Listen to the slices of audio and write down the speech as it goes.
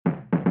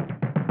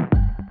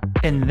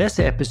In this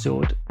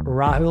episode,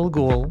 Rahul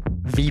Goel,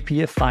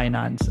 VP of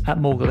Finance at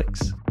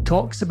Moglix,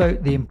 talks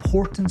about the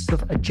importance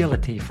of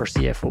agility for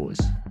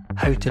CFOs,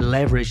 how to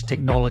leverage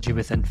technology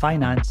within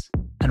finance,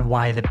 and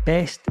why the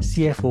best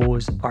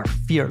CFOs are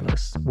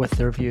fearless with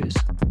their views.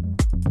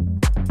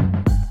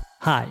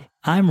 Hi,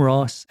 I'm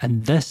Ross,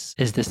 and this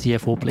is the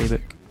CFO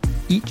Playbook.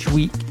 Each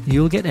week,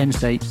 you'll get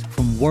insights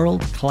from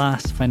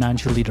world-class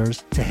financial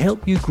leaders to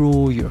help you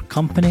grow your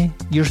company,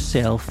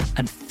 yourself,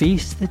 and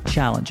face the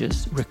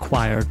challenges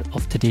required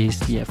of today's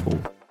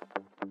CFO.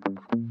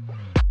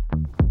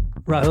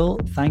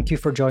 Rahul, thank you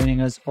for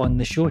joining us on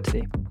the show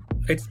today.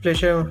 It's a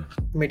pleasure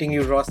meeting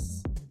you,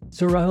 Ross.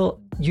 So Rahul,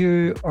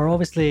 you are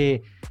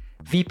obviously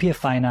VP of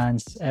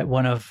Finance at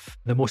one of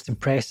the most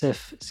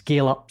impressive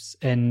scale-ups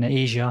in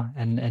Asia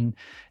and in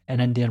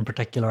India in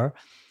particular.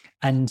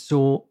 And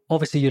so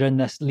obviously you're in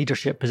this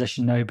leadership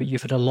position now, but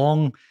you've had a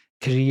long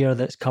career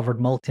that's covered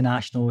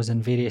multinationals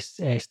and various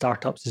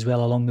startups as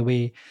well along the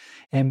way.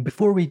 And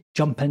before we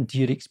jump into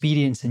your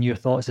experience and your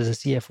thoughts as a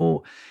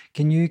CFO,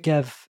 can you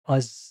give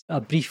us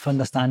a brief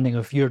understanding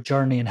of your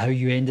journey and how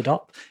you ended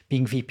up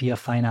being VP of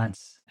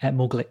Finance at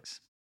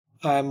Moglix?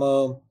 I'm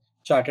a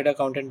chartered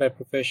accountant by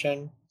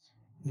profession.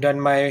 Done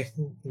my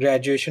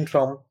graduation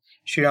from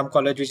Shri Ram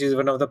College, which is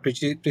one of the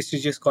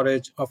prestigious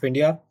college of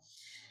India.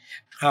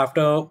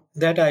 After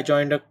that, I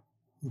joined a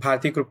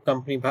Bharti Group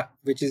company,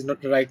 which is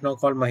right now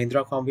called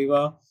Mahindra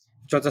Comviva,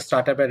 which was a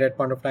startup at that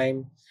point of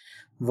time.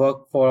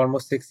 Worked for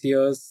almost 6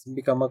 years,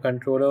 become a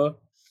controller.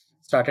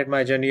 Started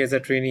my journey as a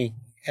trainee,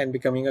 and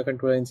becoming a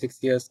controller in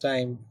 6 years'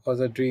 time was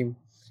a dream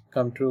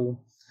come true.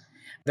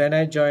 Then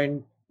I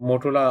joined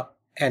Motorola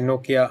and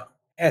Nokia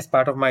as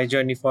part of my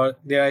journey.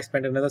 There I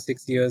spent another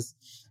 6 years.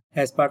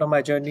 As part of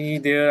my journey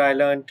there, I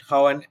learned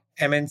how an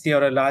MNC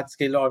or a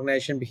large-scale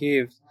organization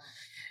behaves,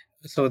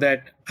 so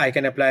that I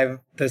can apply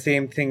the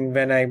same thing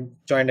when I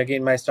joined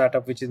again my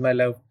startup, which is my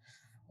love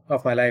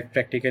of my life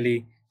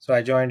practically. So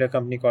I joined a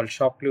company called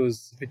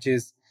Shopclues, which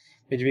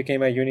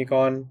became a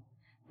unicorn,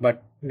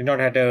 but did not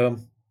had a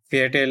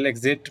fair tale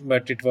exit.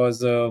 But it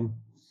was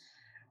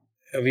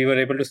we were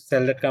able to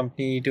sell that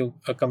company to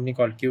a company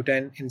called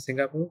Q10 in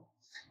Singapore,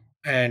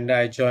 and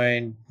I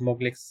joined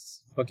Moglix,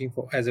 working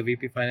as a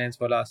VP Finance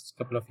for the last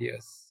couple of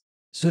years.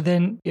 So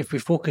then if we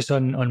focus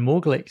on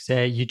Moglix,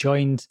 you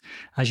joined,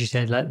 as you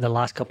said, the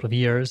last couple of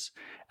years.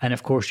 And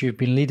of course, you've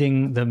been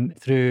leading them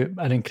through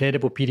an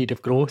incredible period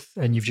of growth.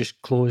 And you've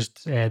just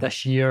closed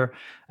this year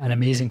an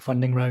amazing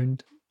funding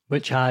round,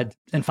 which had,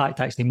 in fact,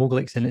 actually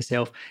Moglix in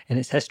itself, in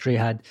its history,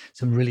 had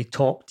some really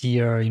top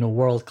tier,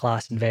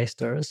 world-class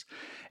investors.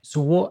 So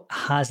what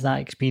has that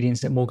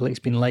experience at Moglix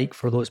been like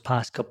for those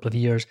past couple of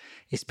years,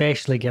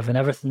 especially given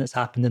everything that's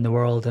happened in the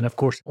world and, of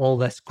course, all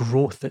this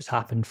growth that's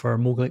happened for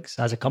Moglix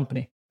as a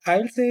company? I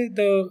will say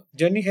the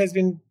journey has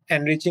been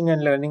enriching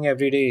and learning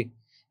every day.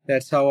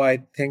 That's how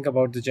I think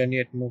about the journey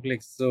at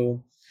Moglix.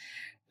 So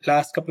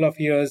last couple of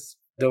years,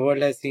 the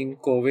world has seen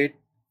COVID,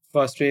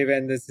 first wave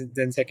and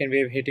then second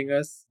wave hitting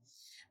us.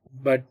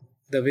 But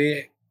the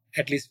way,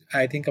 at least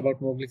I think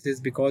about Moglix,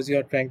 is because you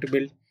are trying to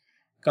build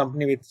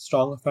company with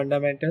strong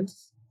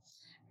fundamentals.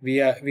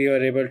 We are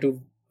able to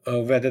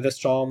weather the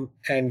storm,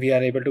 and we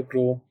are able to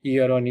grow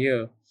year on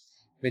year,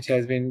 which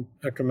has been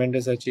a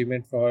tremendous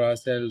achievement for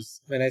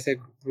ourselves. When I say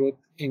growth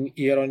in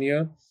year on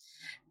year,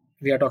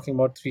 we are talking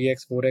about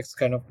 3x, 4x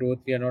kind of growth.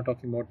 We are not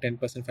talking about 10%,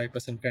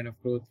 5% kind of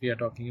growth. We are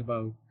talking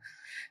about,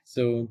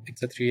 so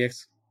it's a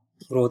 3x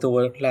growth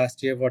over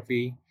last year.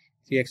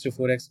 3x to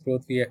 4x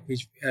growth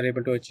which we are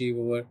able to achieve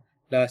over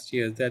last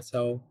year. That's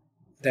how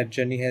that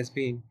journey has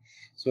been.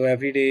 So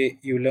every day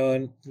you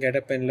get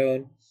up and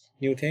learn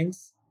new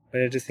things,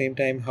 but at the same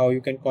time, how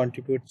you can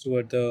contribute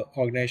toward the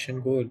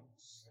organization goal.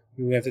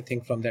 You have to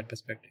think from that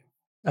perspective.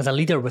 As a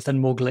leader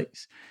within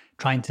Moglix,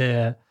 trying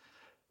to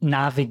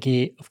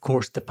navigate, of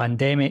course, the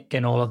pandemic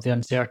and all of the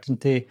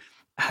uncertainty,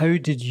 how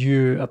did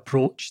you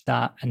approach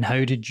that, and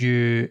how did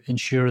you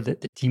ensure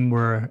that the team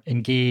were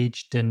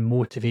engaged and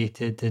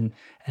motivated and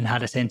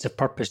had a sense of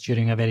purpose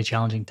during a very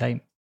challenging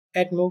time?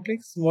 At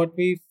Moglix, what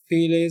we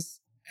feel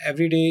is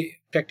every day,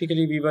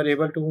 practically, we were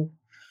able to,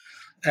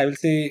 I will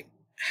say,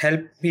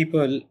 help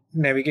people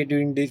navigate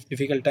during these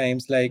difficult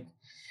times. Like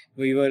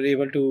we were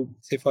able to,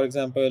 say, for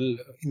example,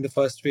 in the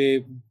first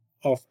wave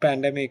of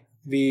pandemic,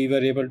 we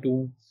were able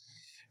to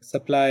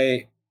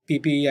supply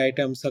PPE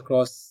items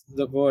across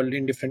the world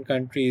in different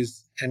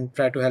countries and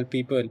try to help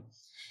people.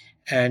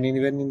 And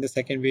even in the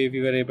second wave,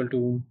 we were able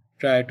to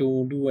try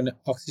to do an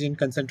oxygen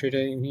concentrator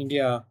in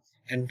India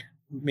and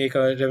make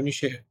a revenue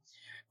share,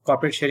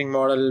 corporate sharing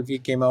model we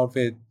came out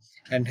with,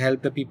 and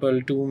help the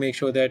people to make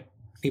sure that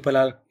people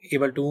are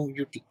able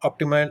to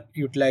optimally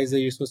utilize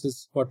the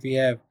resources what we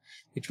have,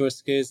 which were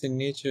scarce in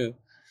nature.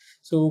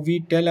 So we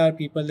tell our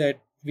people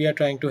that we are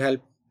trying to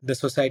help the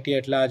society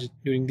at large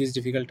during these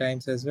difficult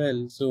times as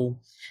well. So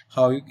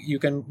how you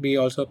can be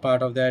also a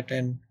part of that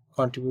and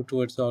contribute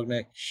towards the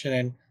organization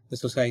and the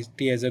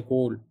society as a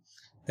whole.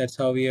 That's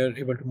how we are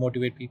able to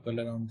motivate people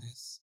around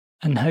this.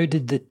 And how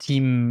did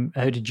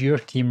your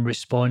team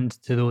respond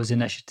to those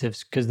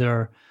initiatives? Because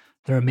they're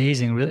They're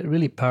amazing, really,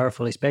 really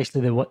powerful,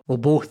 especially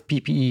both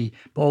PPE,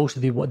 but also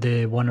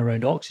the one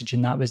around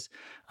oxygen. That was,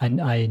 and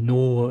I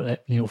know,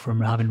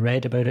 from having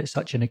read about it,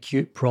 such an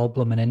acute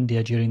problem in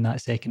India during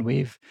that second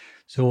wave.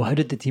 So how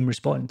did the team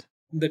respond?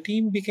 The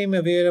team became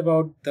aware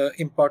about the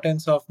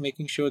importance of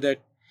making sure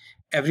that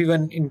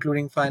everyone,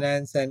 including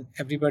finance and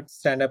everybody,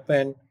 stand up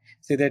and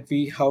say that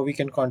how we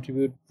can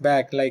contribute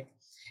back. Like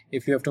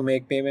if you have to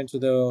make payments to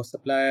the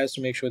suppliers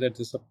to make sure that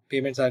the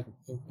payments are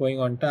going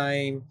on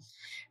time,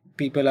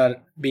 people are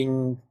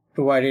being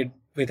provided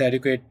with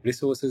adequate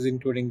resources,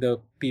 including the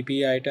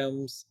PPE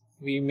items.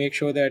 We make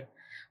sure that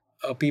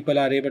people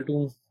are able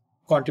to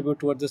contribute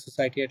towards the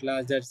society at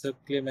large. That's a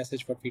clear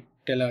message what we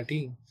tell our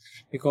team,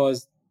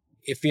 because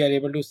if we are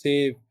able to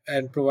save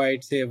and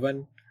provide, say,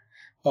 one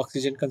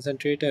oxygen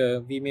concentrator,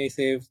 we may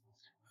save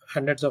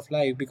hundreds of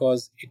lives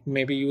because it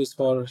may be used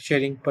for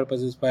sharing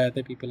purposes by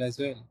other people as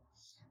well.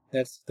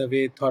 That's the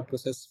way thought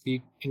process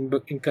we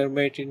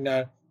incorporate in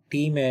our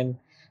team, and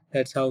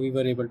that's how we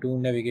were able to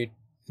navigate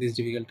these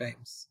difficult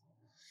times.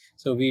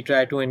 So we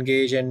try to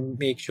engage and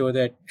make sure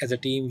that as a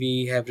team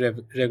we have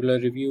regular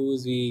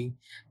reviews. We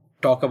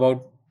talk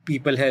about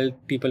people health,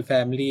 people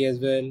family as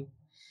well,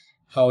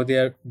 how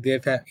their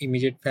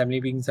immediate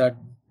family beings are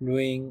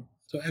doing.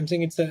 So I'm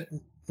saying it's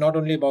not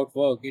only about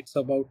work, it's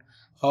about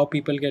how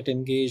people get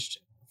engaged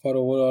for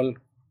overall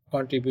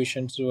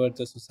contributions towards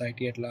the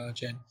society at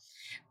large, and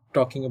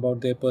talking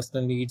about their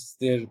personal needs,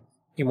 their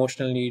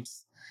emotional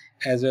needs,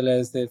 as well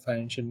as their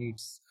financial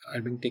needs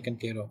are being taken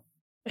care of.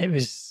 It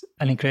was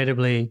an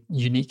incredibly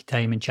unique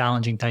time and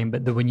challenging time,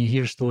 but when you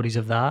hear stories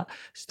of that,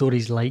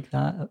 stories like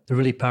that, they're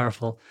really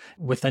powerful.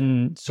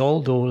 Within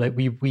Soldo, like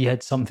we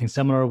had something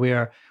similar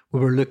where we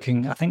were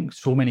looking, I think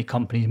so many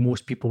companies,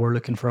 most people were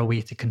looking for a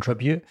way to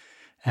contribute.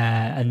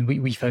 And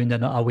we found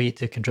a way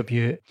to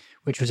contribute,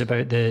 which was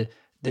about the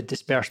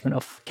disbursement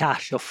of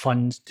cash, of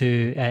funds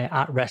to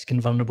at-risk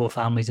and vulnerable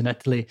families in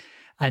Italy.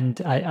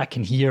 And I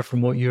can hear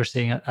from what you're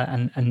saying,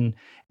 and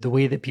the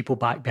way that people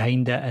back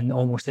behind it, and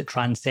almost it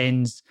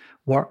transcends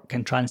work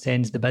and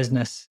transcends the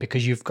business,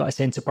 because you've got a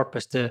sense of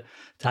purpose to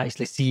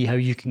actually see how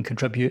you can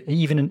contribute,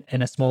 even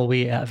in a small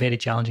way, at a very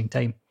challenging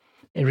time.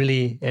 It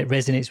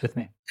resonates with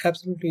me.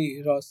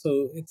 Absolutely, Ross.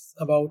 So it's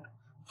about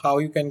how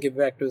you can give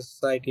back to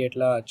society at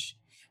large,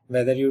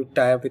 whether you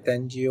tie up with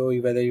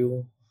NGO, whether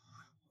you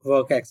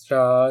work extra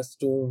hours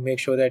to make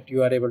sure that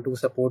you are able to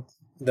support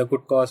the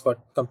good cause what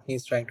company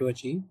is trying to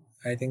achieve.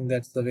 I think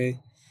that's the way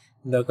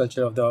the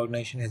culture of the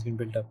organization has been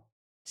built up.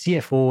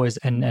 CFO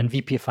and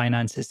VP of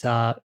Finance is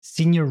a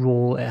senior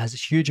role. It has a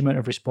huge amount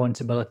of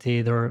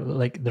responsibility. There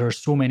are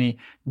so many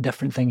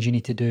different things you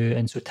need to do,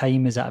 and so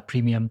time is at a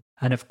premium.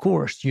 And of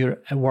course,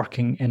 you're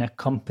working in a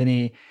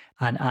company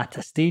and at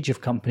a stage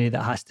of company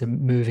that has to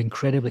move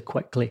incredibly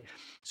quickly.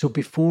 So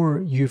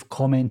before, you've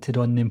commented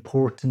on the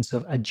importance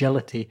of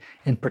agility,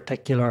 in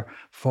particular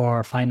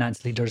for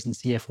finance leaders and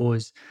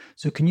CFOs.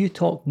 So can you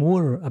talk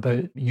more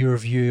about your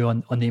view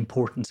on the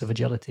importance of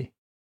agility?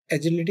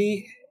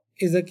 Agility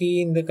is a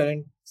key in the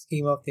current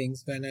scheme of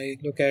things. When I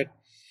look at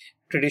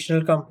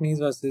traditional companies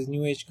versus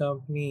new age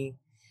company,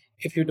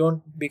 if you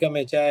don't become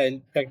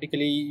agile,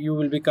 practically you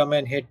will become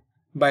and hit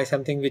by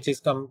something which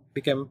is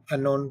become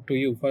unknown to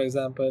you. For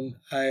example,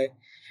 I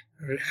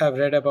have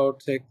read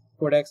about the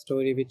Kodak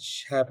story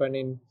which happened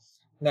in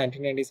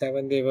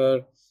 1997. They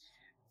were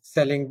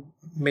selling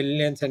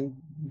millions and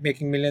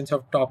making millions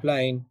of top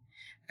line,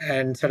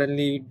 and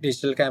suddenly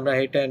digital camera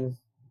hit and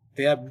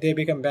they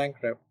become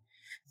bankrupt.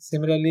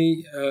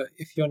 Similarly,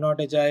 if you're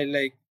not agile,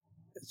 like,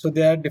 so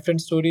there are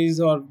different stories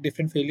or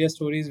different failure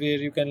stories where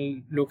you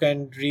can look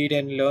and read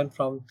and learn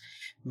from.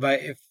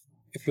 By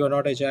if you're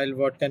not agile,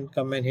 what can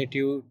come and hit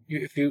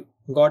if you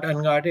got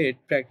unguarded,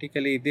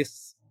 practically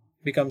this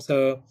becomes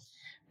a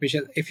which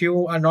is, if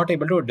you are not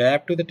able to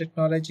adapt to the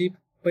technology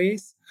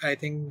pace, I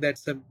think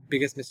that's the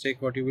biggest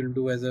mistake what you will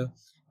do as a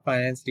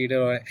finance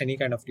leader or any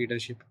kind of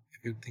leadership,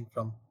 if you think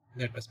from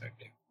that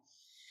perspective.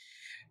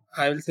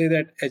 I will say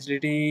that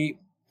agility,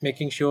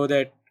 making sure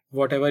that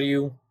whatever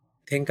you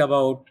think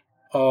about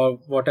or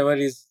whatever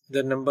is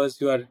the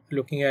numbers you are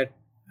looking at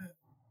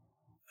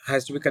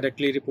has to be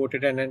correctly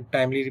reported and then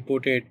timely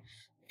reported,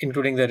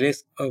 including the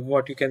risk of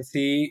what you can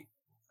see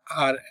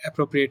are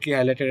appropriately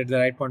highlighted at the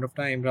right point of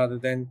time, rather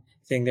than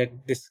saying that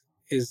this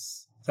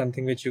is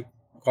something which you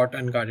got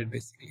unguarded,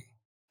 basically.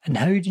 And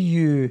how do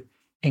you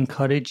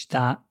encourage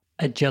that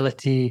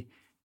agility,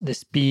 the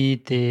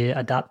speed, the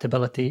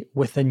adaptability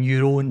within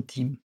your own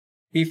team?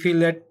 We feel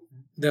that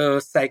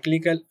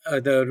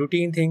the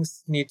routine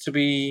things needs to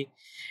be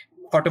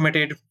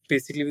automated,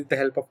 basically with the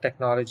help of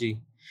technology.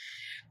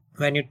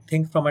 When you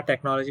think from a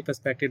technology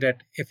perspective,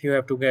 that if you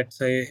have to get,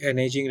 say, an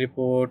aging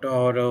report,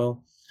 or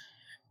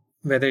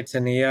whether it's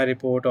an AR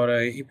report or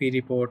a EP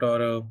report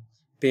or a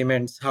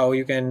payments, how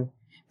you can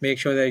make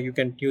sure that you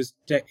can use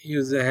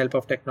the help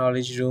of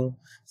technology to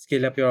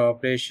scale up your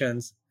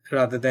operations,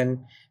 rather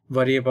than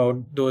worry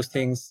about those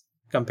things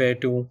compared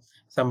to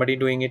somebody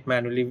doing it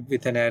manually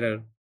with an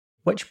error.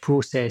 Which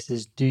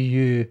processes do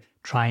you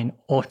try and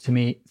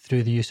automate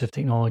through the use of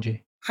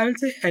technology? I will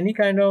say any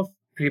kind of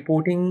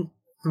reporting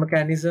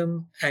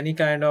mechanism, any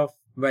kind of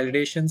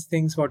validations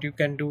things, what you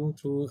can do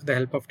through the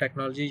help of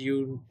technology,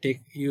 you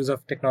take use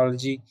of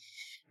technology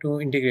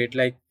to integrate.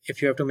 Like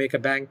if you have to make a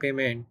bank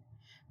payment,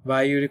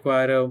 why you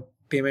require a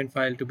payment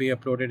file to be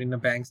uploaded in a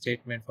bank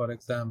statement, for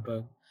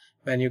example,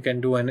 when you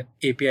can do an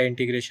API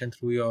integration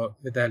through your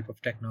with the help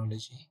of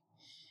technology.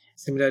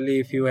 Similarly,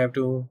 if you have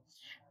to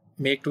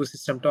make two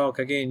system talk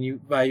again,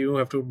 you why you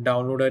have to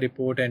download a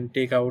report and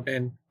take out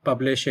and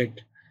publish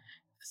it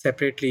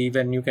separately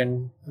when you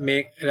can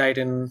make write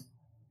an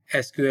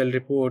SQL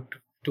report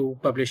to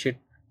publish it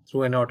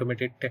through an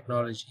automated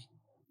technology.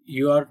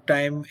 Your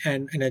time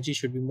and energy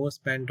should be more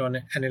spent on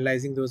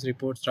analyzing those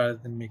reports rather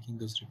than making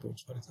those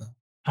reports, for example.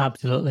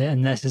 Absolutely.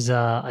 And this is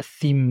a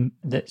theme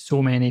that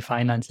so many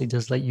finance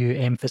leaders like you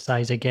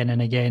emphasize again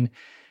and again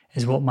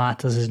is what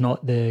matters is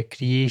not the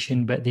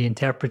creation, but the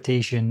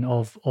interpretation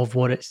of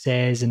what it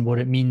says and what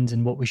it means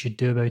and what we should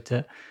do about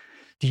it.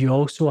 Do you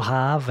also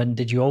have, and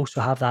did you also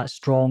have that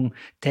strong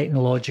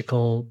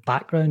technological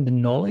background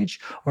and knowledge,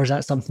 or is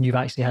that something you've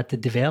actually had to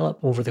develop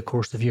over the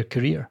course of your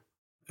career?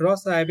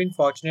 Ross, I've been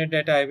fortunate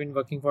that I've been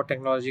working for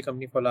technology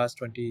company for last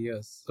 20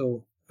 years.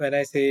 So when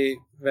I say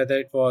whether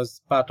it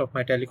was part of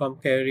my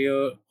telecom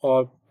career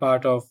or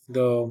part of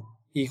the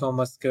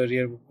e-commerce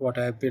career, what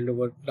I have built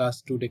over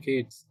last 2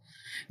 decades,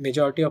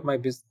 majority of my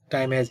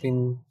time has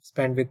been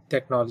spent with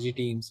technology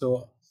teams.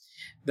 So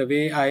the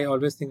way I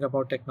always think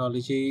about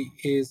technology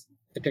is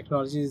the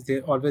technology is there,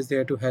 always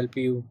there to help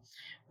you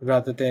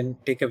rather than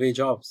take away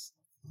jobs.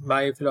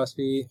 My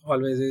philosophy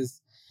always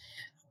is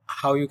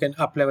how you can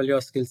up level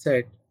your skill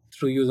set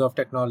through use of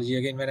technology.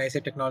 Again, when I say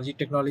technology,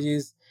 technology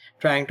is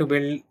trying to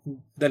build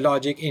the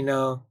logic in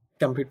a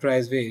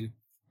computerized way.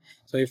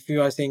 So if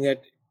you are saying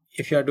that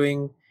if you are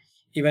doing,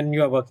 even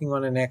you are working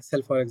on an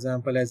Excel, for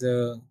example, as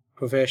a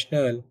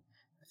professional,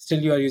 still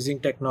you are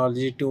using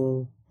technology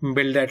to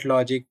build that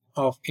logic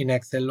of in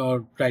Excel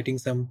or writing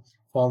some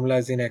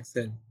formulas in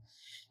Excel.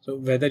 So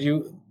whether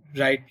you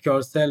write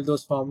yourself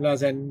those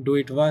formulas and do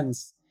it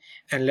once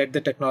and let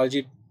the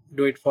technology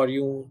do it for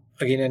you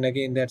again and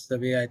again, that's the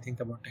way I think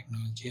about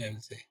technology, I will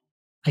say.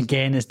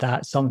 Again, is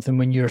that something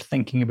when you're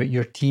thinking about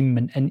your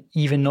team and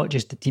even not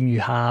just the team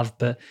you have,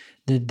 but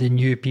the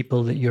new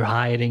people that you're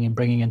hiring and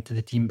bringing into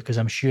the team, because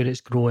I'm sure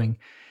it's growing,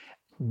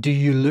 do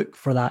you look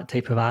for that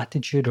type of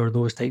attitude or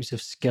those types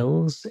of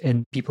skills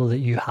in people that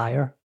you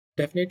hire?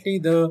 Definitely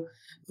the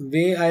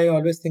way I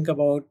always think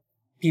about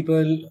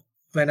people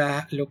when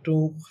I look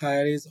to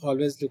hire is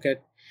always look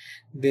at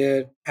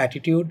their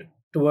attitude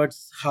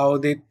towards how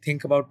they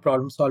think about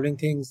problem solving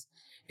things.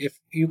 If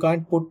you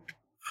can't put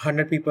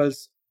 100 people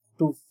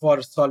to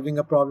for solving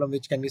a problem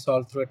which can be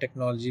solved through a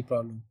technology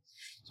problem,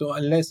 so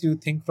unless you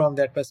think from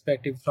that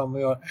perspective, from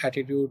your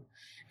attitude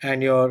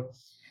and your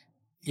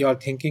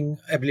thinking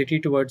ability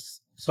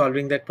towards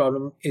solving that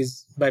problem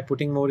is by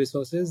putting more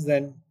resources,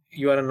 then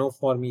you are a no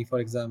for me, for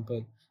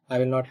example. I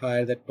will not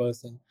hire that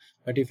person.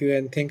 But if you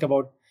can think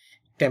about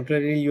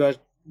temporarily you are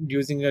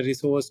using a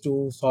resource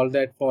to solve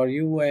that for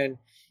you, and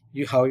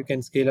you how you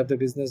can scale up the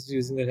business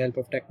using the help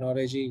of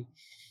technology,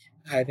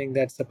 I think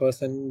that's the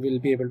person will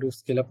be able to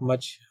scale up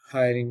much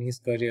higher in his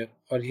career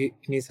or in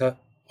his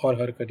or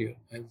her career,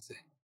 I would say.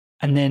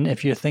 And then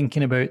if you're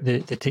thinking about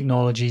the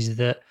technologies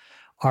that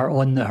are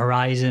on the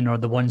horizon or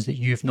the ones that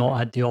you've not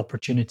had the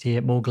opportunity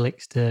at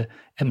Moglix to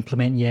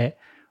implement yet,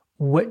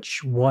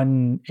 which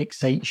one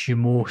excites you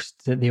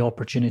most, the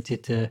opportunity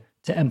to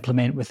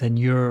implement within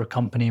your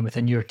company and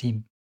within your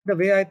team? The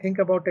way I think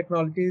about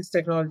technology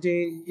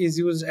is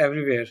used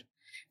everywhere.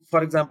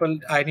 For example,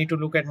 I need to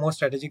look at more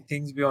strategic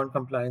things beyond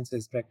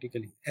compliances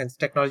practically. And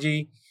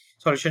technology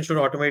solution should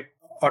automate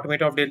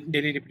of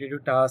daily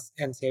repetitive tasks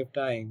and save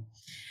time.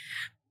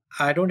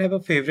 I don't have a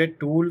favorite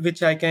tool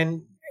which I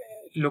can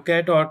look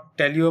at or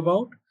tell you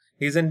about.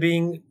 Reason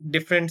being,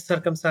 different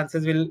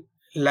circumstances will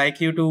like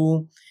you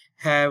to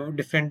have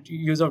different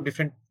use of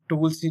different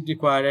tools you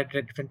require at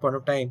a different point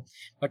of time.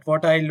 But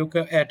what I look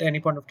at any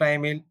point of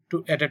time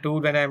at a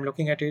tool when I'm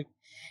looking at it,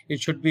 it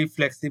should be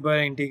flexible,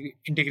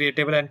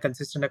 integratable, and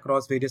consistent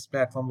across various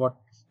platforms what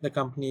the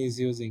company is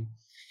using.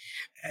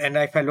 And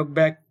if I look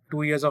back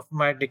 2 years of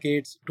my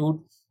decades,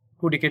 two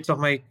decades of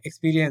my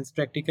experience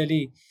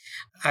practically,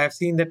 I have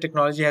seen that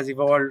technology has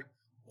evolved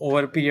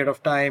over a period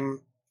of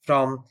time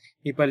from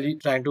people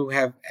trying to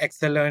have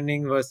Excel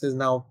learning versus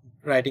now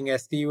writing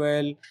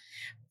SQL,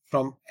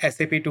 from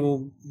SAP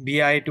to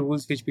BI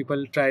tools which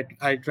people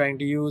are trying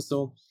to use.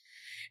 So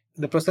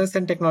the process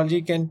and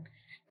technology can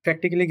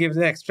practically give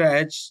the extra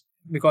edge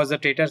because the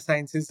data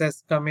sciences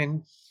has come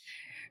in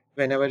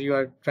whenever you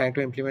are trying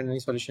to implement any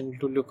solution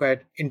to look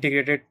at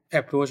integrated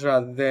approach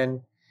rather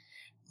than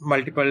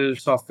multiple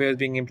softwares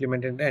being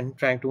implemented and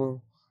try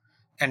to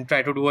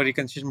do a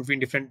reconciliation between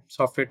different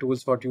software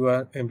tools what you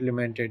are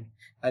implemented.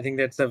 I think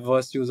that's the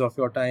worst use of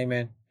your time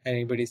and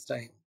anybody's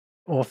time.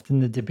 Often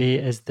the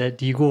debate is that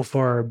do you go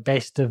for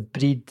best of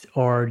breed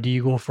or do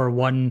you go for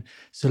one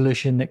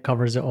solution that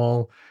covers it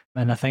all?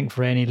 And I think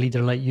for any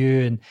leader like you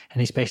and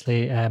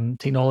especially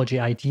technology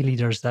IT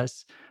leaders,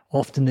 that's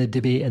often the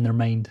debate in their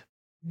mind?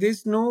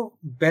 There's no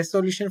best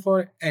solution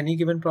for any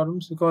given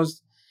problems,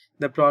 because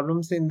the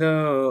problems in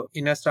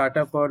a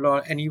startup world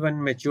or any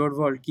one matured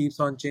world keeps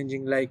on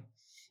changing. Like,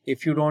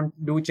 if you don't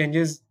do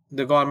changes,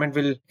 the government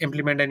will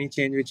implement any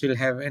change which will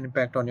have an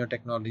impact on your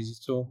technology.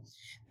 So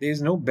there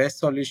is no best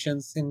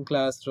solutions in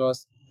class,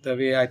 Ross. The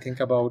way I think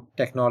about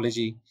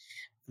technology,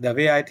 the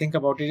way I think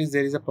about it is,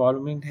 there is a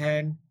problem in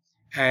hand,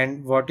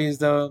 and what is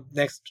the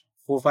next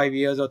 4 5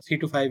 years or 3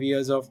 to 5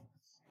 years of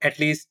at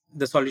least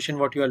the solution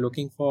what you are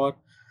looking for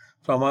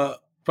from a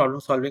problem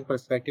solving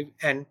perspective,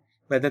 and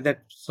whether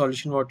that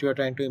solution what you are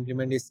trying to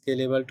implement is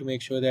scalable, to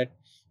make sure that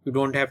you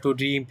don't have to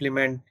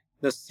re-implement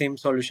the same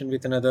solution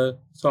with another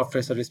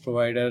software service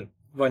provider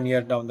 1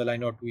 year down the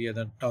line or 2 years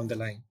down the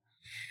line.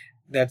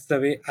 That's the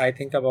way I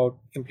think about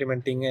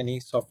implementing any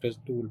software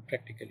tool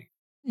practically.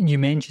 You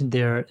mentioned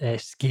there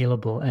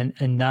scalable,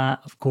 and that,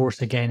 of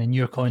course, again, in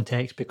your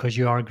context, because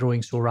you are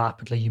growing so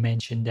rapidly, you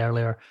mentioned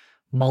earlier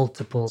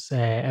multiples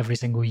every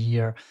single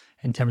year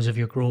in terms of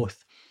your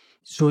growth.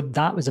 So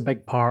that was a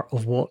big part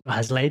of what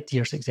has led to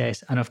your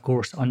success and, of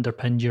course,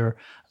 underpinned your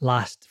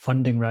last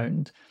funding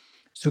round.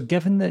 So,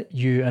 given that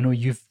I know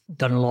you've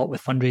done a lot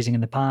with fundraising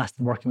in the past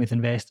and working with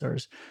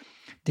investors,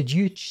 did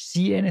you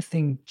see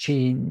anything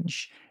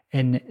change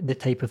in the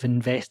type of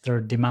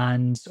investor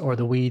demands or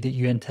the way that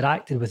you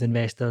interacted with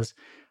investors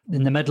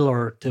in the middle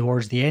or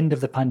towards the end of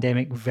the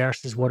pandemic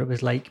versus what it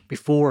was like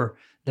before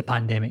the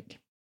pandemic?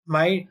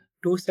 My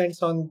 2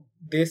 cents on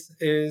this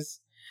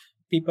is,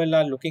 people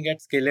are looking at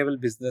scalable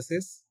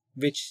businesses,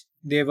 which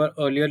they were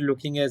earlier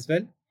looking as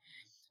well.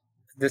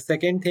 The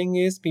second thing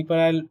is, people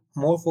are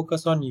more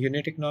focused on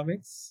unit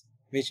economics,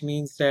 which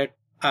means that,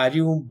 are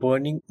you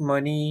burning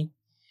money,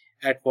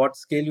 at what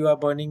scale you are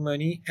burning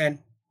money, and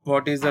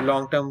what is the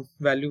long term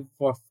value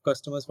for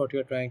customers what you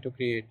are trying to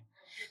create.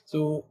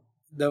 So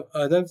the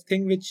other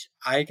thing which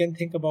I can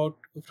think about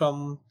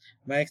from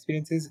my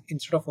experiences,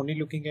 instead of only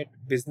looking at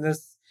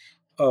business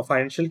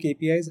financial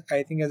KPIs,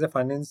 I think as a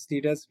finance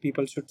leaders,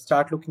 people should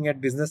start looking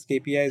at business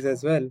KPIs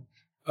as well.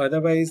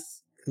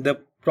 Otherwise, the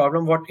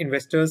problem what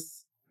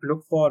investors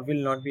look for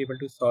will not be able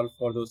to solve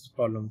for those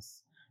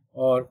problems.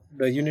 Or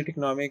the unit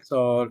economics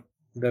or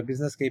the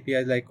business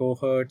KPIs like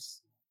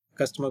cohorts,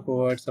 customer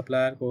cohorts,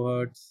 supplier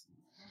cohorts,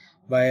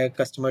 why a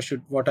customer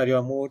should, what are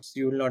your modes,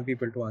 you will not be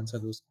able to answer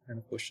those kind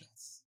of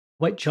questions.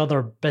 Which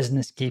other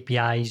business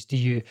KPIs do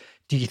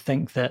you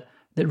think that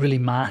really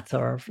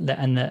matter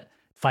and that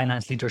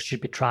finance leaders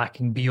should be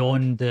tracking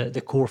beyond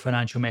the core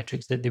financial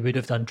metrics that they would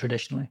have done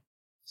traditionally?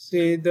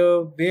 See,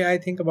 the way I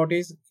think about it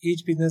is,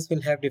 each business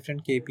will have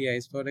different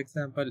KPIs. For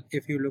example,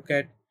 if you look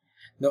at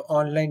the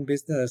online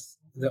business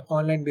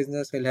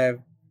will have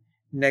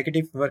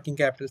negative working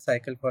capital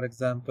cycle, for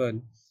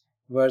example,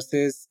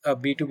 versus a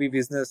B2B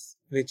business,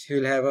 which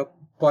will have a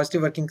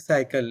positive working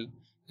cycle,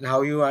 and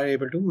how you are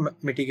able to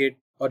mitigate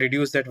or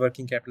reduce that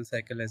working capital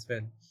cycle as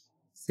well.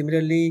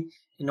 Similarly,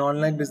 in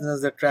online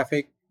business, the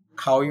traffic,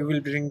 how you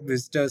will bring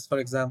visitors, for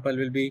example,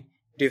 will be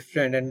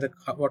different, and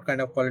what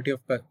kind of quality of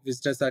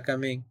visitors are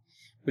coming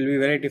will be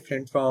very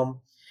different from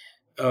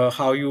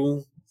how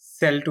you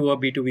sell to a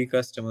B2B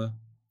customer.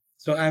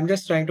 So I'm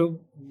just trying to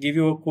give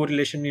you a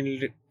correlation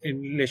in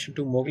relation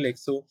to Moglix.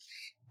 So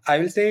I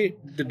will say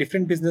the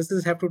different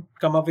businesses have to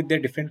come up with their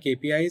different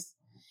KPIs.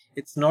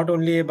 It's not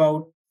only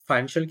about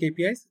financial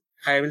KPIs.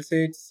 I will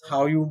say it's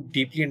how you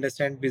deeply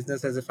understand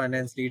business as a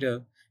finance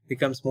leader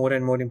becomes more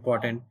and more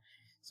important.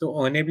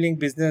 So enabling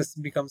business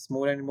becomes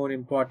more and more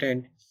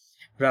important,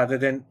 rather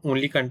than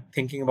only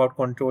thinking about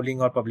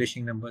controlling or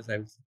publishing numbers, I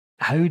would say.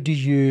 How do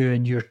you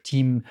and your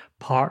team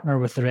partner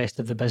with the rest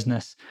of the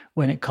business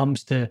when it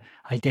comes to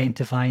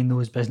identifying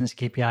those business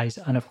KPIs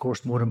and, of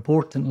course, more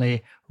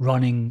importantly,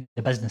 running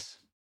the business?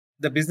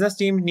 The business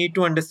team need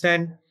to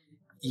understand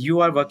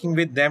you are working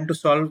with them to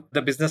solve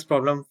the business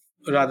problem,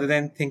 rather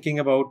than thinking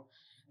about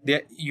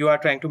you are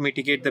trying to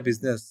mitigate the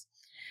business.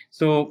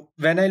 So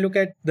when I look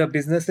at the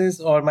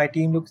businesses, or my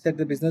team looks at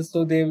the business,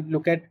 so they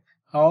look at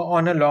how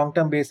on a long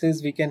term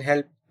basis we can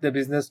help the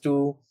business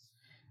to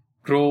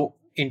grow,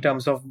 in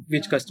terms of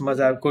which customers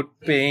are good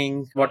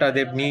paying, what are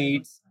their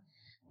needs,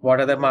 what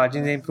are the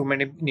margin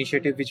improvement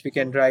initiative which we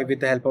can drive with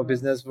the help of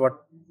business,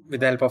 what with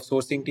the help of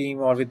sourcing team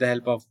or with the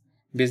help of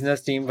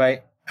business team,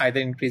 by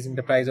either increasing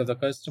the price of the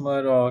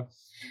customer or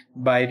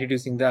by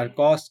reducing their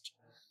cost.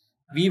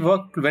 We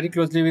work very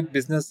closely with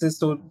businesses,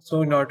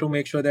 so in order to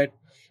make sure that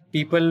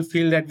people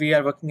feel that we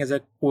are working as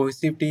a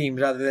cohesive team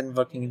rather than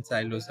working in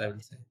silos, I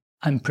will say.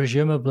 And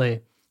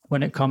presumably,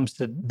 when it comes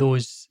to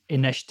those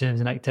initiatives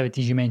and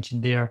activities you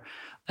mentioned there,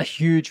 a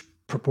huge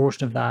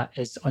proportion of that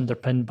is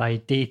underpinned by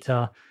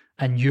data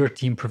and your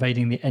team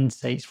providing the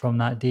insights from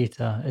that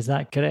data. Is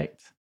that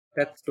correct?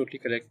 That's totally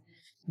correct.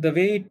 The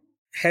way it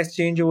has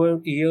changed over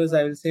years,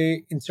 I will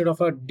say, instead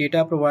of a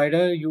data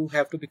provider, you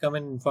have to become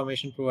an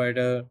information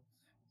provider.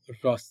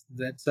 Ross,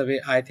 that's the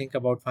way I think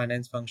about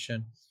finance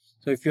function.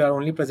 So if you are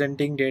only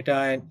presenting data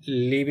and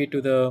leave it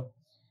to the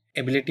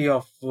ability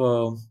of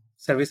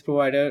service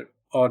provider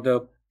or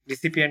the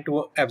recipient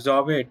to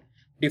absorb it,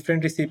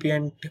 different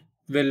recipient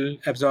will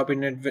absorb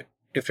in it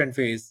different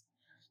ways.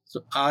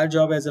 So our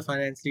job as a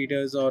finance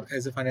leaders or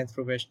as a finance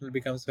professional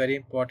becomes very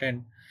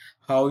important.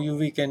 How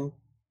we can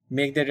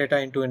make the data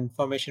into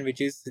information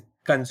which is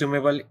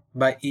consumable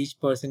by each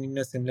person in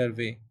a similar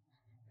way.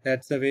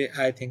 That's the way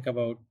I think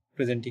about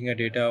presenting a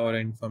data or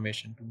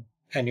information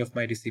to any of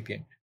my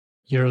recipient.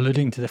 You're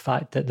alluding to the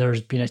fact that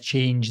there's been a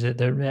change, that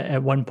there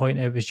at one point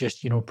it was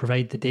just,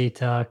 provide the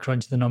data,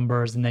 crunch the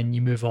numbers, and then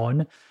you move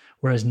on.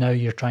 Whereas now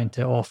you're trying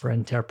to offer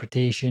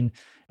interpretation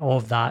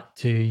of that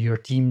to your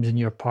teams and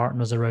your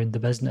partners around the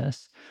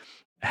business.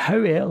 How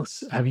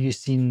else have you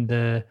seen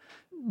the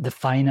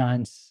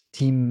finance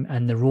team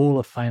and the role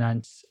of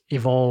finance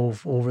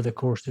evolve over the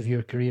course of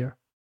your career?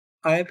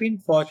 I've been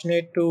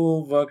fortunate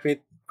to work with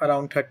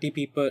around 30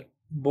 people,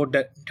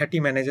 30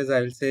 managers,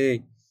 I will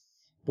say,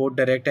 both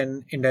direct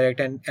and indirect,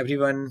 and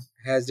everyone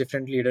has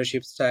different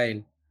leadership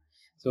style.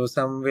 So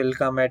some will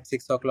come at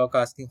 6 o'clock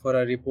asking for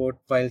a report,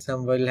 while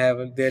some will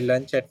have their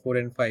lunch at 4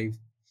 and 5,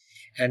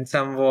 and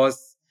some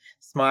was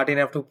smart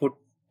enough to put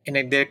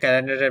in their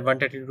calendar at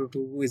 1:30 to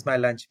 2 is my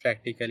lunch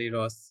practically,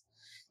 Ross.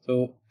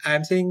 So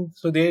I'm saying,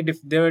 so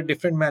there are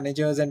different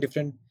managers and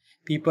different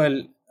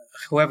people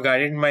who have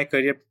guided my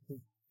career.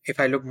 If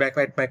I look back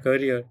at my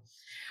career,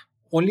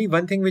 only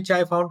one thing which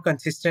I found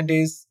consistent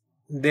is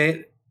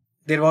there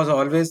was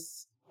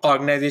always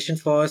organization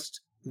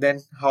first, then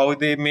how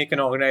they make an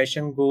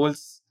organization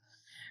goals,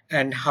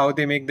 and how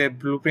they make their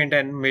blueprint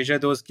and measure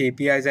those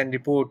KPIs and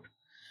report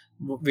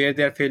where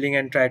they are failing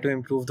and try to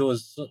improve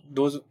those. So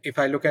those, if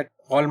I look at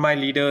all my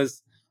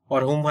leaders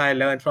or whom I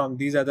learned from,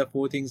 these are the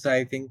four things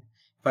I think.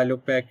 If I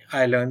look back,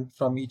 I learned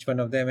from each one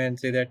of them and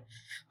say that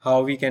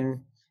how we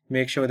can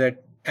make sure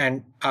that.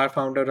 And our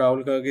founder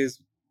Rahul Garg is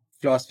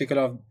philosophical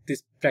of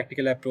this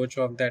practical approach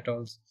of that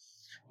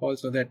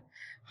also that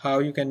how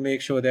you can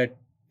make sure that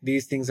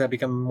these things are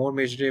become more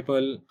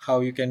measurable,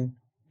 how you can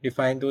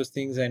define those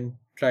things and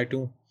try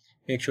to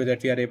make sure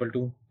that we are able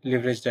to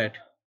leverage that.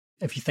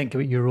 If you think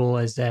about your role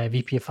as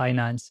VP of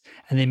Finance,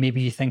 and then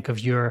maybe you think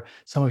of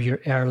some of your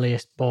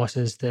earliest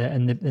bosses,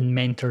 and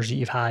mentors that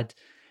you've had,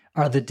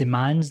 are the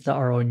demands that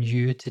are on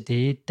you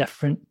today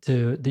different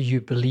to that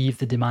you believe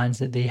the demands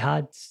that they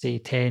had, say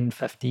 10,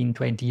 15,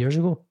 20 years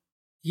ago?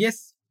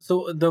 Yes.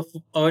 So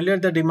earlier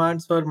the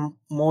demands were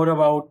more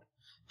about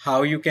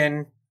how you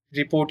can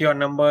report your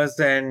numbers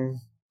and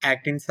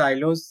act in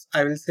silos.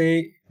 I will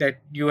say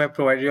that you have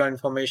provided your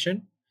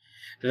information.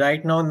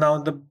 Right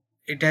now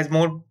it has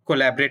more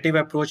collaborative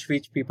approach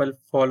which people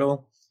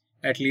follow.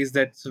 At least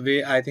that's the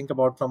way I think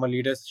about from a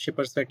leadership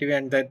perspective,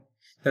 and that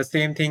the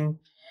same thing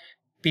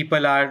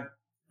people are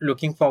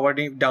looking forward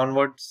in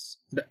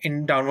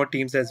downward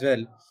teams as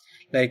well.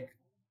 Like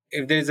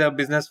if there is a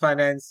business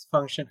finance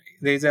function,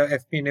 there is a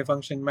FP&A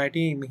function in my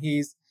team,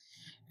 he's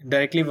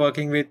directly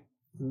working with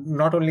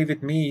not only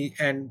with me,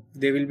 and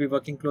they will be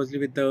working closely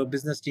with the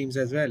business teams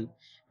as well,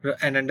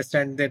 and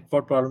understand that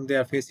what problem they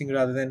are facing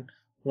rather than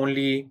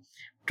only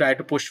try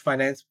to push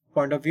finance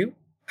point of view.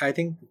 I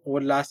think over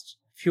last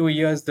few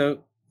years the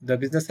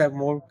business have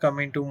more come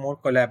into more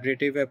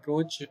collaborative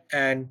approach,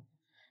 and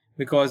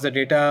because the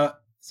data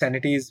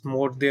sanity is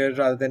more there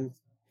rather than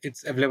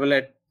it's available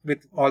at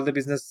with all the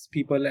business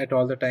people at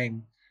all the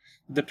time.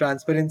 The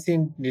transparency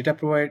in data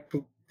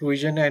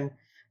provision and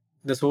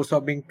the source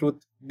of being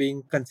truth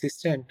being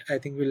consistent, I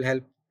think will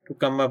help to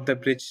come up the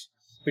bridge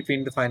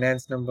between the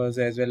finance numbers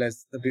as well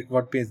as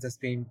what business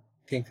team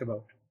thinks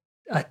about.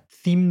 A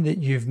theme that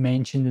you've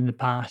mentioned in the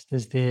past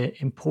is the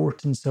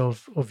importance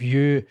of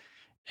you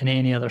and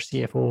any other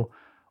CFO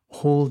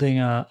holding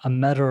a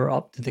mirror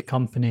up to the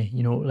company,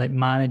 like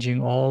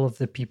managing all of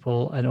the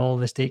people and all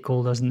the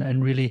stakeholders,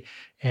 and really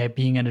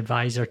being an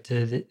advisor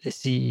to the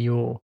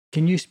CEO.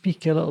 Can you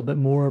speak a little bit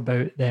more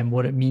about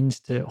what it means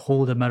to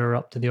hold a mirror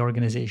up to the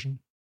organization?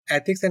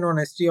 Ethics and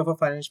honesty of a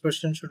finance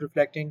person should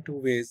reflect in two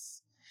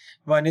ways.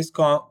 One is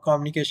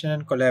communication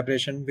and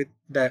collaboration with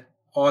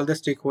all the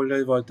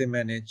stakeholders what they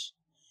manage,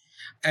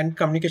 and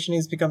communication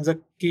becomes a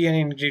key and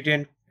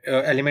ingredient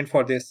element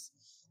for this.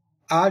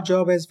 Our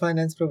job as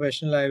finance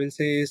professional, I will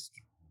say, is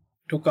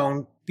to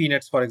count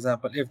peanuts. For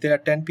example, if there are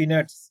 10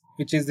 peanuts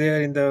which is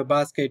there in the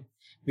basket,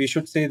 we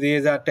should say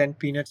there are 10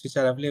 peanuts which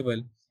are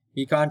available.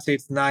 We can't say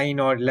it's 9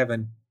 or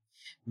 11.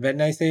 When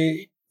I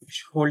say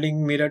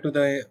holding mirror to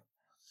the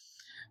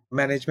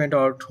management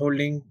or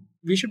holding,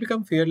 we should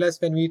become fearless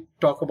when we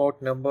talk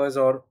about numbers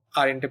or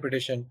our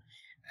interpretation.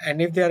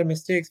 And if there are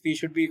mistakes, we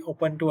should be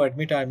open to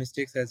admit our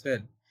mistakes as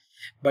well.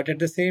 But at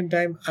the same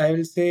time, I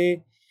will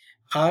say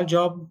our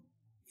job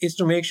is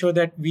to make sure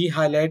that we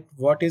highlight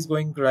what is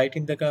going right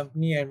in the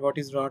company and what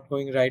is not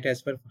going right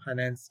as per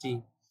finance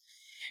team.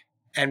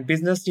 And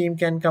business team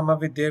can come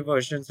up with their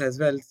versions as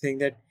well, saying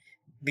that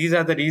these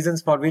are the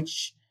reasons for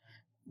which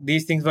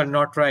these things were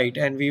not right,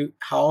 and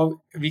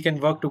how we can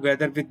work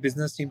together with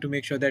business team to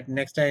make sure that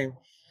next time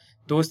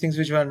those things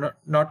which were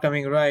not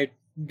coming right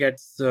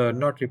gets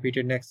not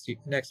repeated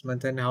next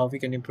month, and how we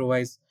can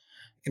improvise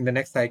in the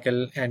next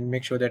cycle and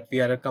make sure that we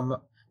are come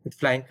with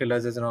flying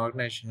colors as an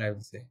organization, I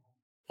would say.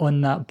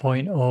 on that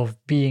point of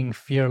being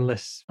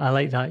fearless, I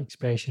like that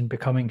expression,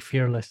 becoming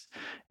fearless,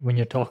 when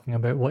you're talking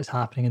about what's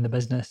happening in the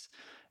business,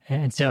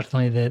 and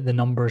certainly the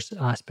numbers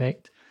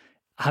aspect.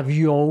 Have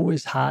you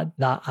always had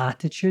that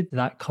attitude,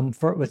 that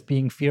comfort with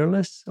being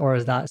fearless, or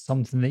is that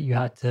something that you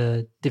had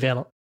to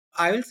develop?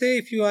 I will say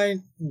if you are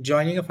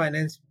joining a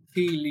finance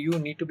field, you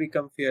need to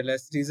become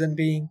fearless. Reason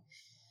being,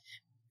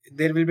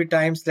 there will be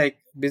times like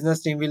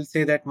business team will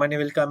say that money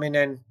will come in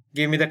and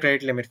give me the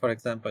credit limit, for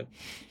example,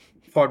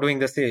 for doing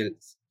the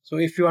sales. So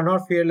if you are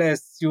not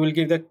fearless, you will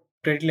give the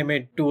credit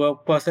limit to a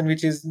person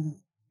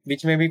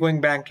which may be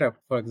going bankrupt,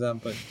 for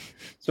example.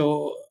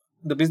 So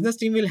the business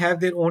team will have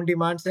their own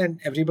demands and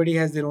everybody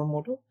has their own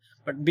motto.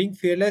 But being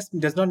fearless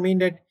does not mean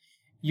that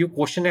you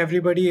question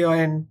everybody,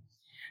 and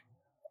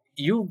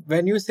you,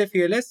 when you say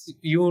fearless,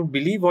 you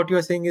believe what you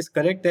are saying is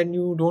correct, then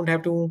you don't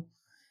have to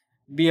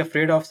be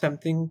afraid of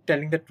something,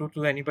 telling the truth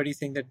to anybody,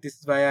 saying that this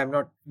is why I'm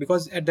not,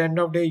 because at the end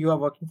of the day you are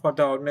working for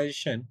the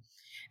organization,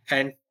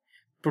 and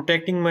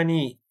protecting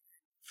money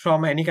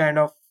from any kind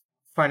of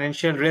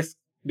financial risk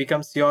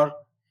becomes your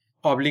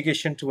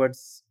obligation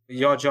towards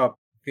your job.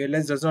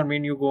 Fearless does not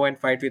mean you go and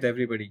fight with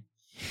everybody.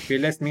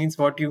 Fearless means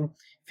what you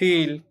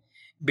feel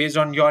based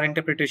on your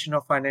interpretation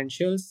of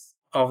financials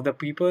of the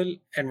people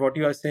and what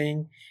you are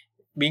saying,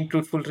 being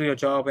truthful to your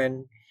job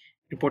and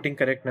reporting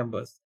correct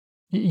numbers.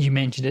 You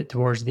mentioned it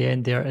towards the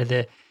end there,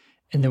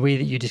 in the way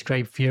that you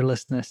describe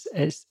fearlessness,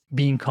 it's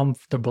being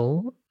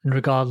comfortable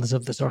regardless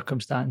of the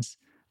circumstance,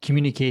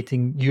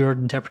 communicating your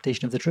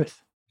interpretation of the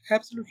truth.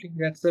 Absolutely.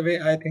 That's the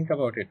way I think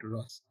about it,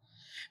 Ross.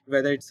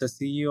 Whether it's a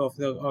CEO of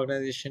the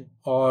organization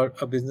or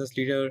a business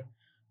leader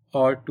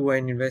or to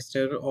an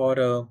investor or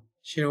a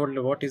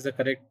shareholder, what is the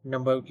correct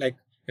number? Like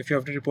if you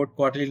have to report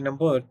quarterly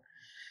number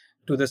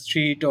to the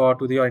street or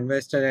to your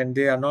investor and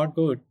they are not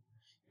good,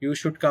 you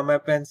should come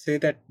up and say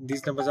that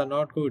these numbers are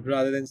not good,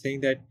 rather than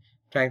saying that,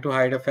 trying to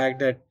hide a fact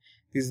that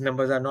these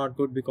numbers are not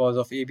good because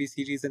of ABC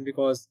reason,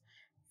 because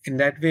in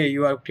that way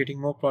you are creating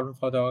more problem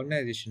for the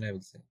organization, I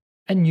will say.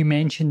 And you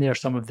mentioned there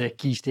some of the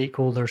key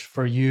stakeholders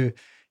for you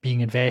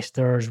being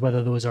investors,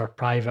 whether those are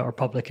private or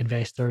public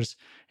investors,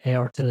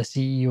 or to the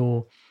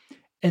CEO.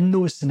 In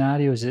those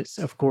scenarios, it's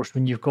of course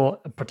when you've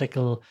got a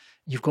particular,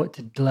 you've got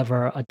to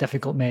deliver a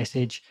difficult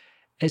message.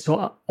 It's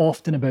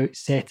often about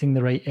setting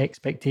the right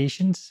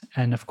expectations.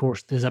 And of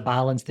course, there's a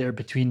balance there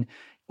between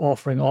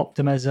offering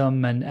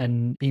optimism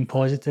and being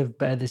positive,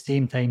 but at the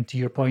same time, to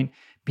your point,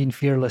 being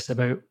fearless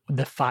about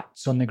the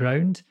facts on the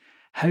ground.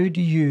 How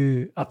do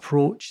you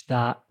approach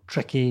that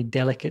tricky,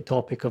 delicate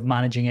topic of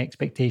managing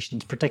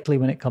expectations, particularly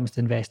when it comes to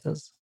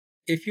investors?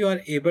 If you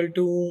are able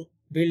to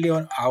build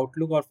your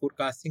outlook or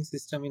forecasting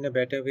system in a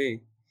better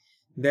way,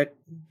 that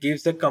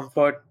gives the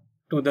comfort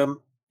to the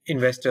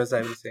investors,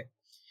 I will say.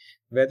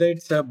 Whether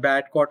it's a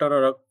bad quarter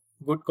or a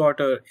good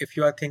quarter, if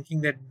you are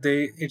thinking that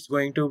it's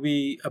going to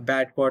be a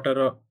bad quarter,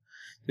 or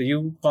so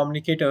you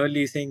communicate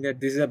early saying that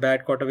this is a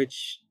bad quarter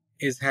which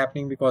is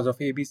happening because of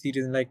ABC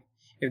reason. Like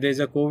if there's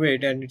a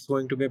COVID and it's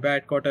going to be a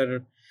bad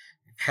quarter,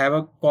 have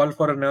a call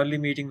for an early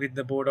meeting with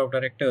the board of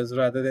directors,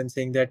 rather than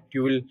saying that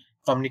you will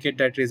communicate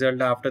that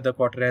result after the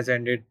quarter has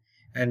ended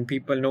and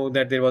people know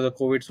that there was a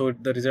COVID, so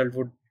the result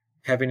would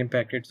have been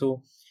impacted.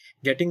 So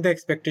getting the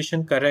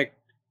expectation correct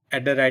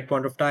at the right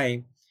point of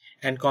time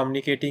and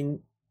communicating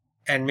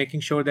and making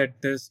sure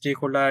that the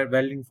stakeholder are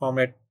well informed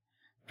at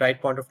right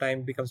point of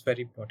time becomes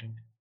very important.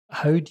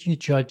 How do you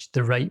judge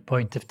the right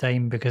point of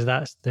time? Because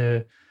that's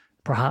the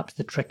perhaps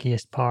the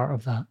trickiest part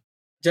of that.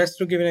 Just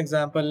to give an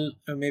example,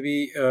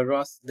 maybe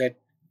Ross, that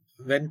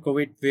when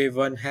COVID wave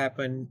 1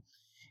 happened,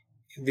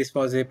 this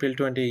was April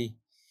 20,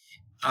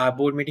 our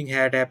board meeting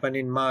had happened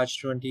in March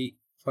 20,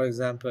 for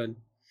example,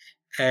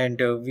 and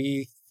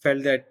we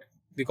felt that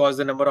because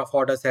the number of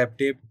orders have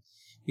dipped,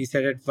 we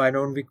said that why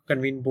don't we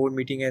convene board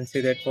meeting and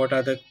say that what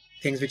are the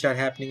things which are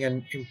happening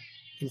and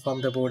inform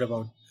the board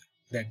about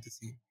that the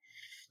same.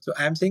 So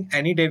I'm saying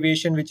any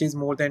deviation which is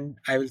more than,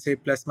 I will say,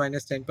 plus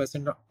minus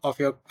 10% of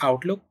your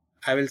outlook,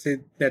 I will say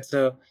that's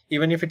a,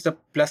 even if it's a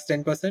plus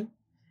 10%,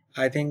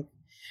 I think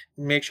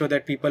make sure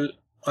that people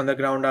on the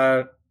ground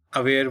are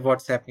aware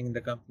what's happening in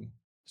the company.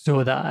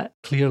 So that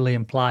clearly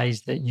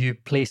implies that you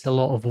place a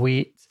lot of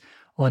weight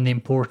on the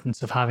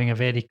importance of having a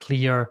very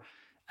clear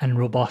and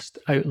robust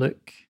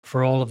outlook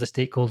for all of the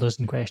stakeholders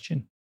in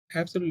question.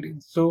 Absolutely.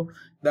 So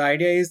the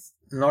idea is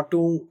not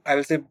to, I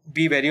will say,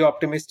 be very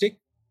optimistic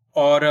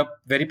or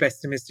very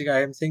pessimistic.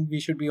 I am saying we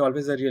should be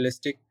always a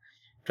realistic,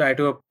 try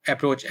to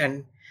approach,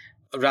 and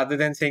rather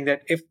than saying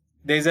that if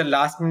there's a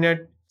last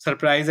minute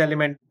surprise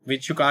element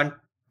which you can't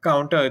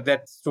counter,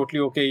 that's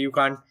totally okay. You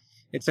can't,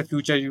 it's a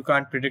future, you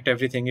can't predict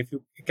everything. If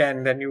you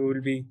can, then you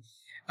will be,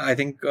 I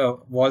think,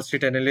 Wall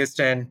Street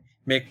analyst and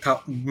make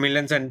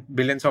millions and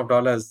billions of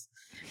dollars.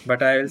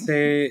 But I will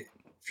say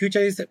future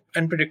is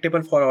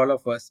unpredictable for all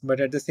of us, but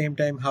at the same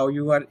time how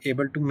you are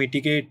able to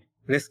mitigate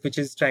risk which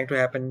is trying to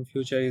happen in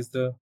future is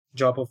the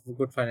job of a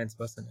good finance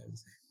person, I would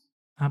say.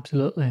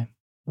 Absolutely.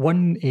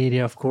 One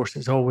area, of course,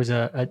 that's always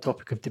a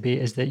topic of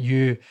debate is that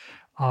you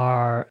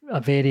are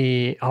a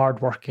very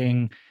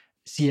hardworking,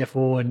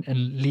 CFO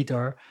and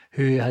leader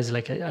who has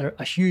like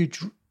a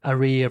huge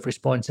array of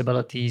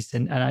responsibilities.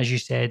 And as you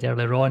said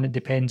earlier on, it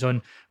depends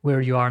on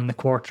where you are in the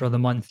quarter or the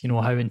month,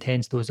 how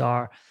intense those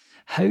are.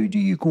 How do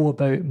you go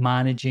about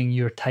managing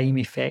your time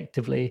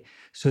effectively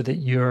so that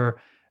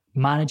you're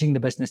managing the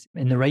business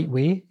in the right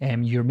way?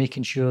 You're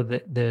making sure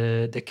that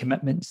the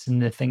commitments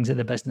and the things of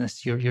the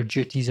business, your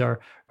duties are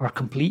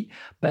complete,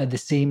 but at the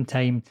same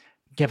time,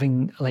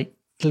 giving like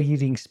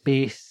clearing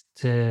space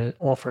to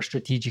offer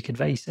strategic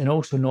advice and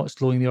also not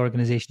slowing the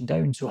organization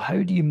down. So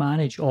how do you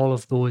manage all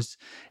of those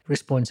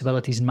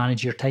responsibilities and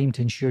manage your time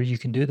to ensure you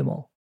can do them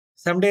all?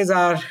 Some days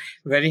are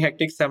very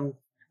hectic, some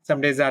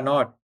days are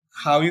not.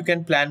 How you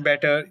can plan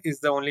better is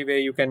the only way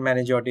you can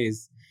manage your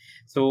days.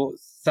 So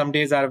some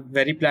days are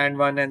very planned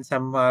one and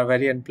some are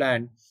very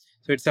unplanned.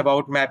 So it's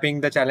about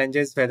mapping the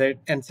challenges, whether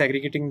and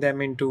segregating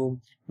them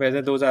into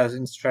whether those are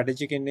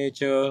strategic in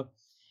nature,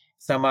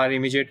 some are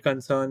immediate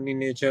concern in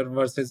nature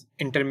versus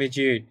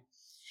intermediate,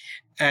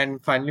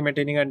 and finally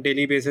maintaining a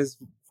daily basis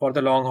for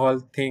the long haul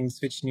things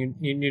which you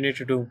need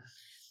to do.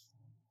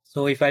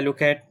 So if I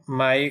look at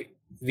my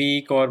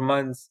week or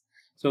months,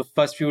 so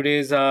first few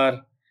days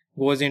are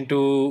goes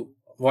into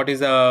what is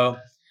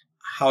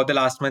how the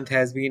last month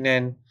has been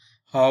and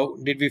how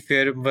did we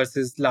fare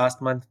versus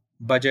last month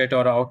budget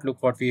or outlook,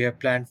 what we have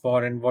planned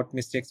for and what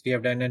mistakes we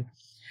have done, and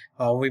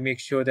how we make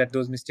sure that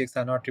those mistakes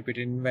are not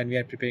repeated when we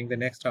are preparing the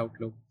next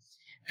outlook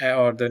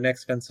or the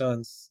next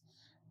concerns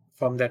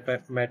from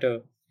that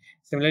matter.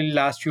 Similarly,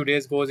 last few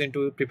days goes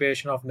into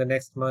preparation of the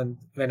next month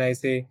when I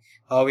say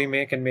how we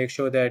make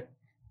sure that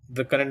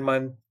the current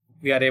month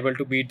we are able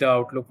to beat the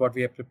outlook what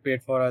we have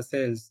prepared for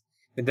ourselves.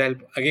 With the help,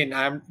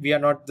 again, we are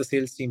not the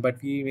sales team,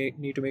 but we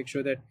need to make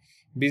sure that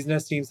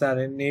business teams are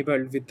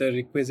enabled with the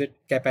requisite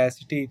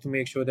capacity to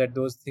make sure that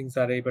those things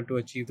are able to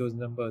achieve those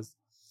numbers,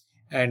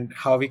 and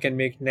how we can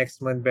make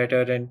next month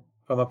better, and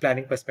from a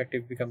planning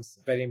perspective becomes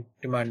very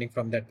demanding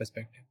from that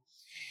perspective.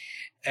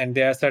 And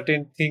there are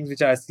certain things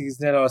which are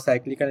seasonal or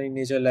cyclical in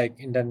nature, like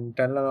in the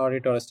internal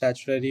audit or a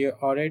statutory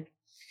audit.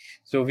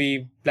 So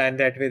we plan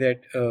that way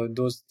that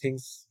those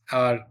things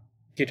are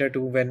catered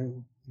to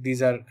when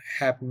these are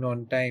happening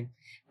on time,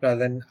 rather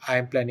than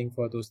I'm planning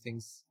for those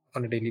things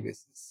on a daily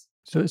basis.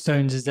 So it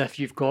sounds as if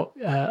you've got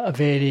a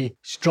very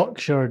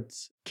structured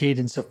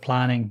cadence of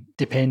planning,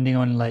 depending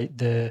on like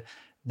the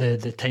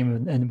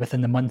time and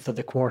within the month of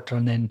the quarter,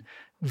 and then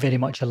very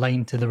much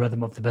aligned to the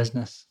rhythm of the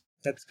business.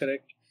 That's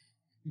correct.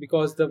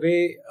 Because the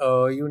way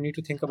you need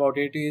to think about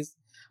it is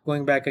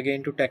going back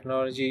again to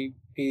technology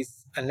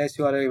piece. Unless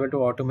you are able to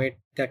automate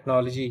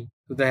technology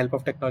with the help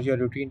of technology or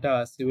routine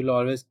tasks, you will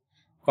always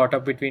caught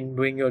up between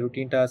doing your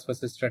routine tasks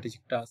versus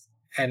strategic tasks.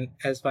 And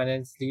as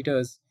finance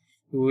leaders,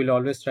 you will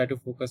always try to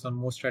focus on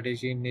more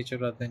strategy in nature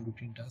rather than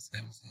routine tasks,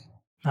 I would say.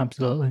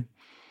 Absolutely.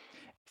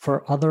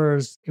 For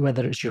others,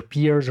 whether it's your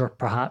peers or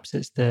perhaps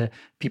it's the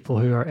people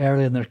who are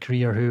early in their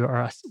career who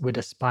would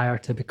aspire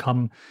to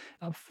become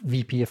a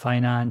VP of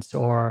finance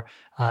or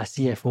a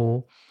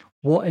CFO,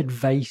 what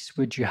advice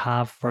would you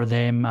have for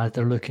them as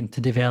they're looking to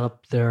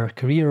develop their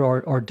career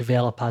or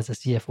develop as a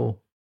CFO?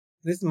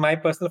 This is my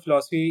personal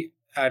philosophy.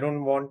 I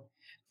don't want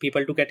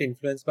people to get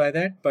influenced by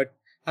that, but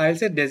I'll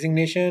say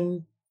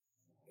designation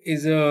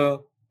is a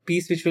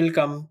piece which will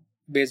come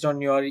based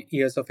on your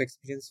years of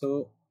experience.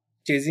 So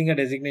chasing a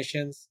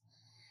designations,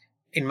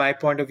 in my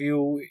point of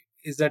view,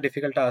 is a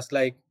difficult task.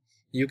 Like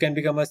you can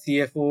become a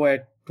CFO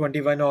at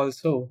 21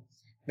 also,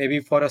 maybe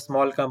for a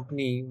small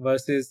company,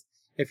 versus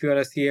if you are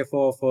a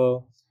CFO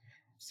of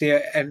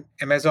say an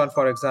Amazon,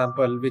 for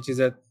example, which is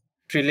a $1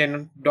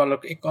 trillion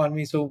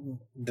economy. So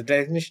the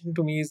designation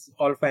to me is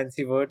all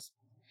fancy words.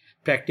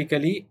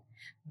 Practically,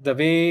 the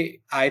way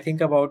I think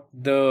about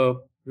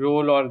the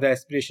role or the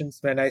aspirations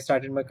when I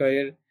started my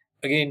career,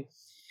 again,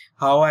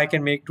 how I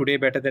can make today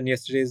better than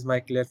yesterday is my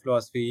clear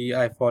philosophy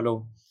I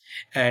follow.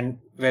 And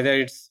whether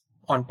it's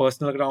on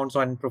personal grounds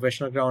or on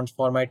professional grounds,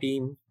 for my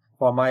team,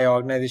 for my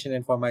organization,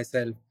 and for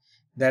myself,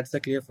 that's the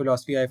clear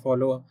philosophy I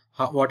follow.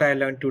 What I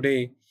learned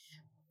today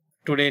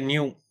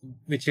new,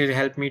 which will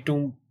help me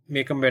to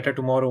make them better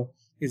tomorrow,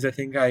 is the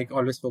thing I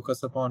always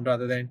focus upon,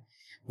 rather than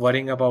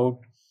worrying about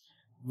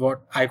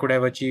what I could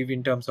have achieved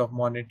in terms of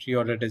monetary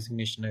or a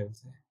designation, I would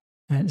say.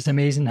 And it's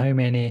amazing how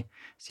many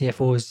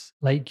CFOs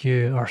like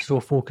you are so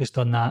focused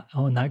on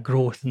that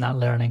growth and that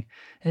learning.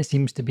 It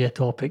seems to be a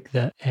topic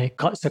that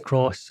cuts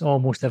across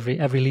almost every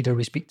leader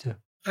we speak to.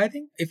 I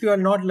think if you are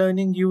not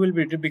learning, you will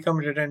become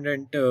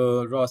redundant,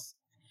 Ross,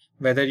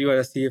 whether you are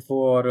a CFO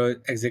or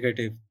an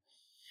executive.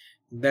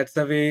 That's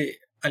the way,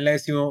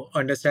 unless you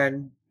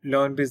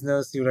learn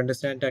business, you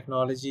understand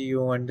technology,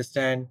 you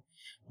understand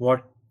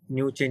what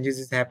new changes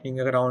is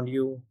happening around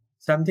you,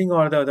 something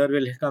or the other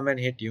will come and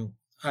hit you.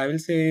 I will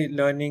say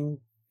learning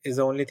is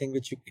the only thing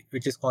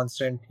which is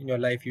constant in your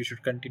life. You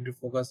should continue to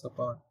focus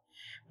upon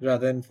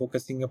rather than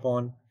focusing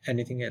upon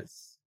anything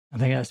else. I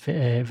think that's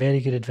very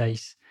good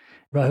advice.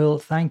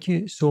 Rahul, thank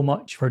you so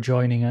much for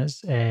joining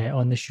us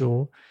on the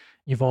show.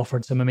 You've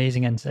offered some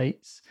amazing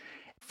insights.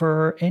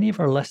 For any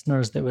of our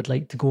listeners that would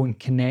like to go and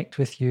connect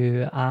with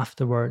you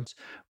afterwards,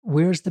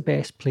 where's the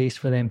best place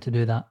for them to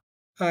do that?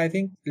 I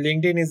think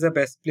LinkedIn is the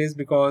best place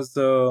because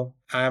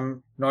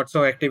I'm not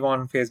so active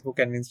on Facebook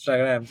and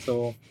Instagram.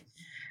 So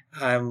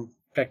I'm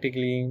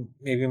practically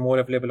maybe more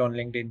available on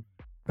LinkedIn.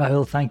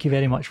 Rahul, thank you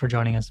very much for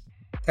joining us.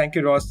 Thank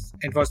you, Ross.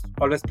 It was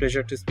always a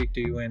pleasure to speak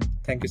to you, and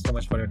thank you so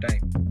much for your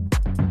time.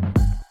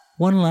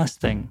 One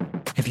last thing.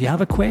 If you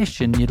have a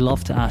question you'd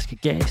love to ask a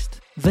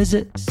guest,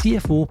 visit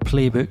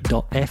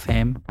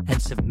cfoplaybook.fm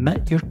and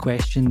submit your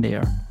question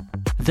there.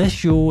 This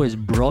show is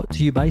brought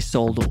to you by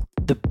Soldo,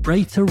 the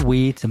brighter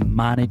way to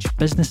manage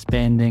business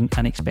spending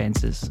and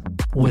expenses.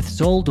 With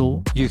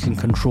Soldo, you can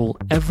control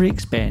every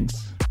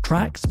expense,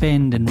 track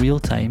spend in real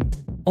time,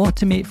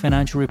 automate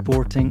financial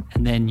reporting,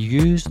 and then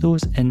use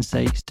those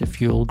insights to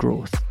fuel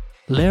growth.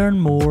 Learn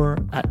more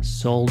at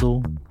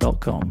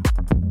soldo.com.